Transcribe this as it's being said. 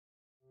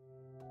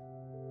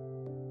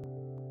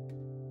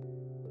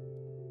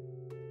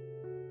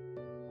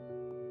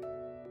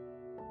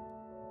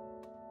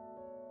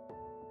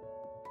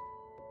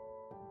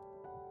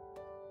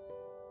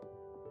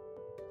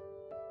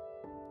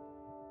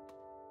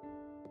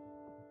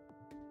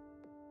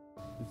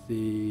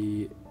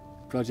The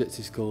project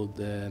is called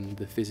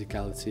the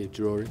Physicality of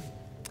Drawing,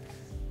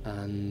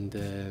 and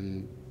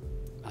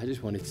I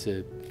just wanted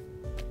to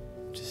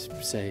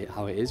just say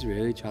how it is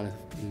really, trying to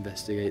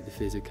investigate the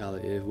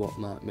physicality of what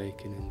mark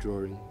making and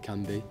drawing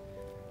can be,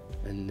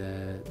 and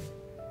the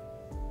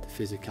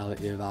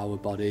physicality of our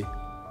body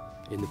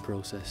in the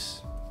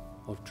process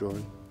of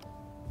drawing.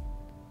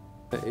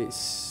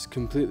 It's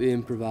completely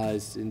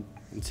improvised in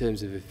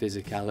terms of a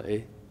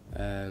physicality,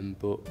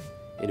 but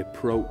in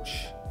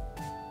approach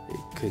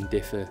it can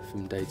differ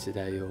from day to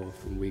day or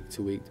from week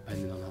to week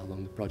depending on how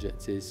long the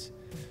project is.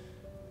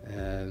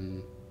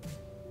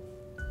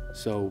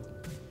 So,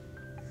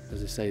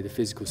 as I say, the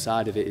physical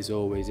side of it is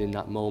always in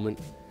that moment,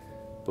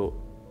 but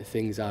the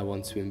things I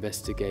want to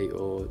investigate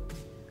or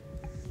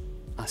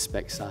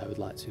aspects I would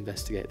like to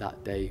investigate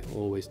that day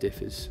always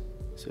differs.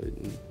 So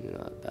you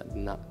know, that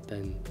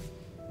then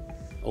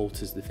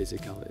alters the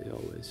physicality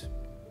always.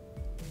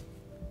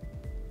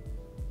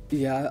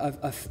 Yeah,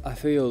 I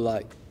feel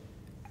like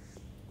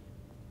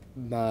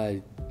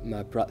my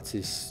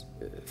practice,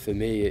 for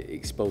me, it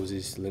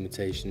exposes the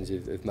limitations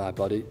of my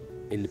body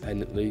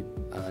independently,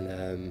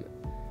 and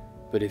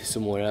but if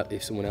someone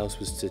else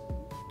was to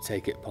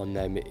take it upon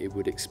them, it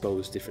would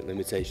expose different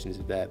limitations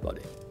of their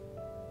body,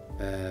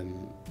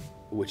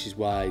 which is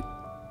why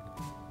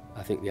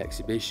I think the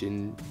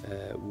exhibition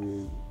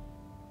will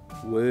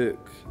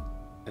work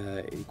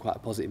in quite a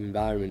positive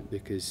environment,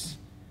 because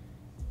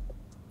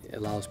it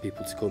allows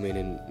people to come in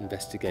and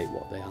investigate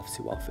what they have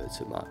to offer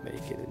to mark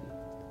making and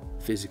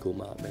physical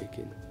mark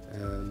making.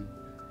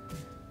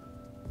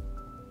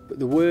 But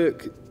the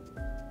work,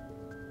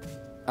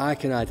 I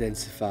can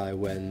identify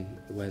when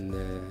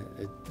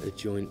a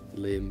joint,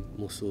 limb,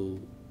 muscle,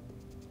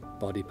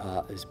 body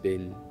part has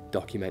been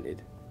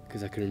documented,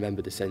 because I can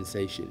remember the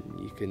sensation.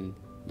 You can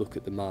look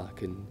at the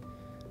mark and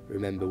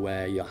remember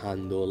where your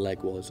hand or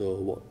leg was or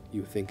what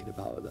you were thinking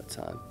about at that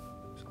time.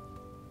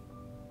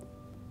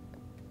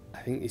 I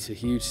think it's a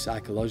huge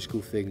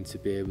psychological thing to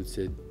be able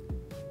to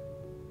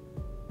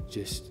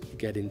just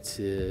get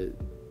into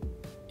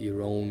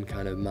your own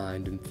kind of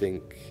mind and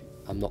think,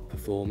 I'm not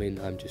performing,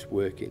 I'm just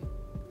working,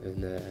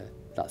 and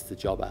that's the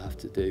job I have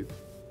to do.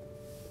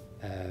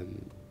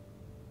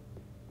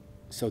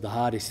 So the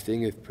hardest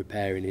thing of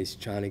preparing is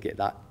trying to get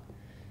that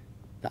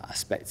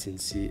aspect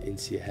into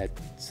your head,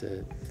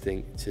 to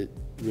think, to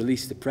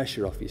release the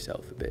pressure off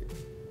yourself a bit.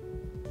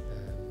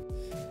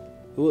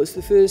 Well, it's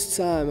the first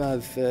time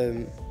I've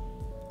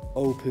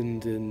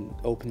opened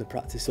the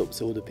practice up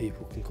so other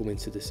people can come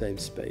into the same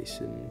space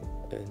and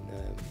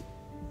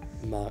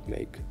mark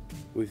make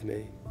with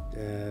me.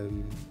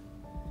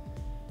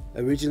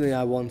 Originally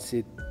I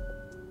wanted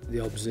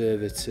the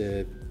observer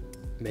to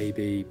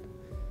maybe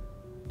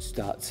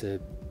start to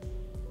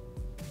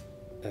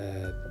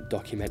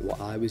document what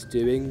I was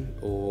doing,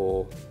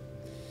 or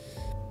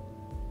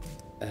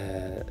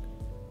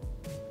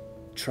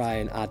try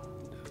and add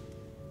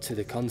to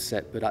the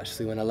concept, but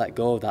actually when I let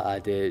go of that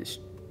idea,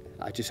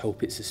 I just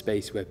hope it's a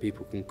space where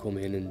people can come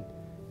in and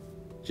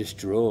just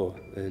draw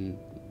and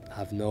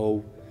have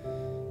no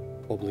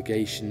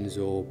obligations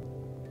or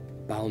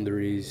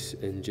boundaries,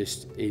 and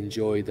just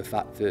enjoy the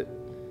fact that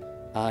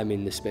I'm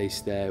in the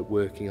space there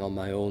working on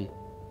my own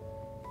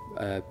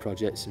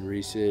projects and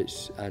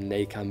research, and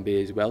they can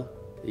be as well,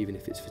 even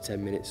if it's for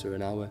 10 minutes or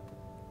an hour.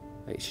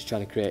 It's just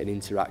trying to create an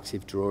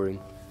interactive drawing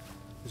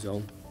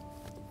zone.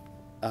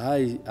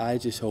 I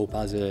just hope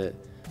as a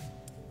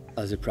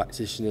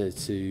practitioner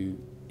to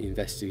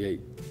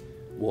investigate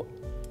what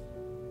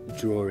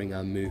drawing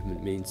and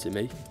movement mean to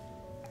me.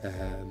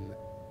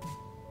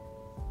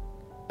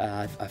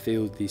 I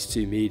feel these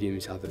two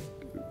mediums have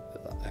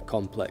a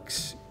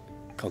complex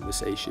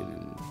conversation,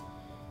 and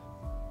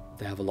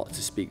they have a lot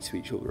to speak to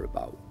each other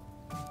about.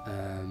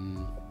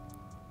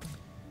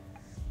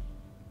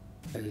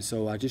 And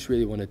so I just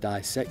really want to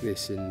dissect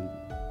this and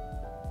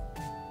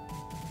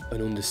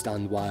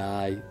understand why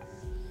I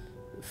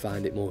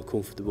find it more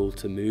comfortable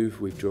to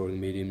move with drawing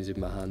mediums in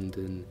my hand.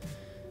 And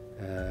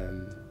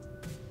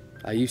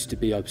I used to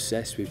be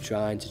obsessed with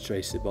trying to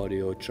trace the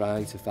body or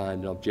trying to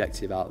find an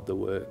objective out of the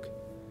work.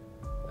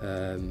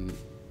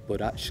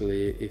 But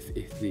actually,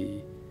 if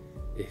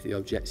the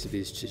objective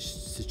is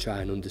just to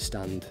try and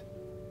understand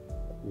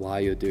why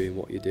you're doing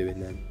what you're doing,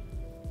 then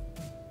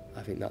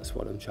I think that's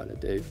what I'm trying to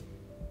do.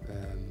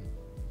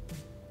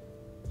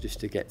 Just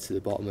to get to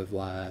the bottom of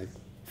why I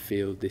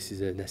feel this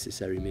is a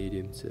necessary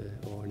medium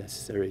or a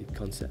necessary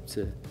concept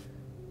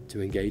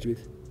to engage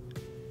with.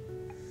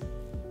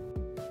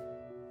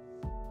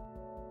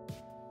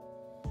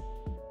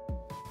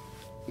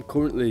 I'm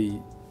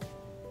currently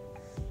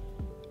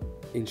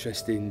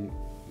interested in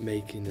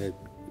making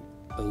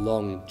a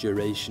long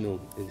durational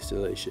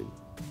installation,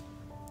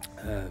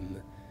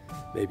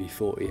 maybe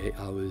 48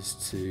 hours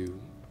to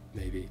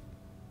maybe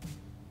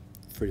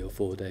 3 or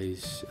 4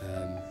 days,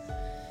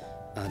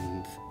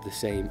 and the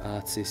same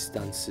artists,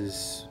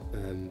 dancers,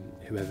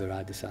 whoever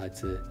I decide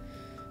to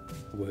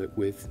work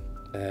with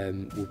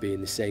will be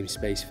in the same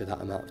space for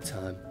that amount of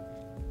time,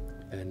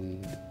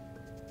 and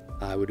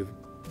I would have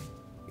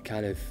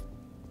kind of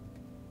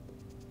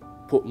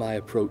put my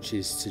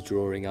approaches to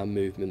drawing and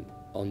movement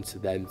onto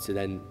them to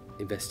then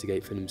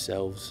investigate for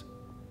themselves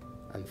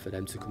and for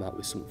them to come out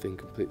with something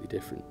completely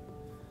different.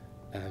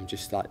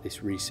 Just like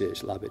this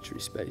research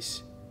laboratory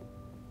space.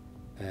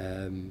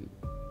 And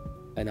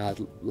I'd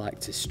like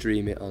to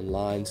stream it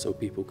online so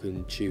people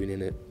can tune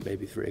in at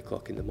maybe 3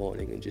 o'clock in the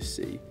morning and just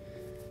see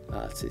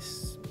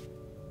artists,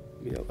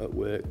 you know, at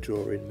work,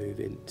 drawing,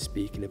 moving,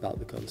 speaking about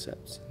the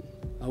concepts.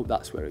 I hope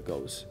that's where it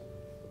goes.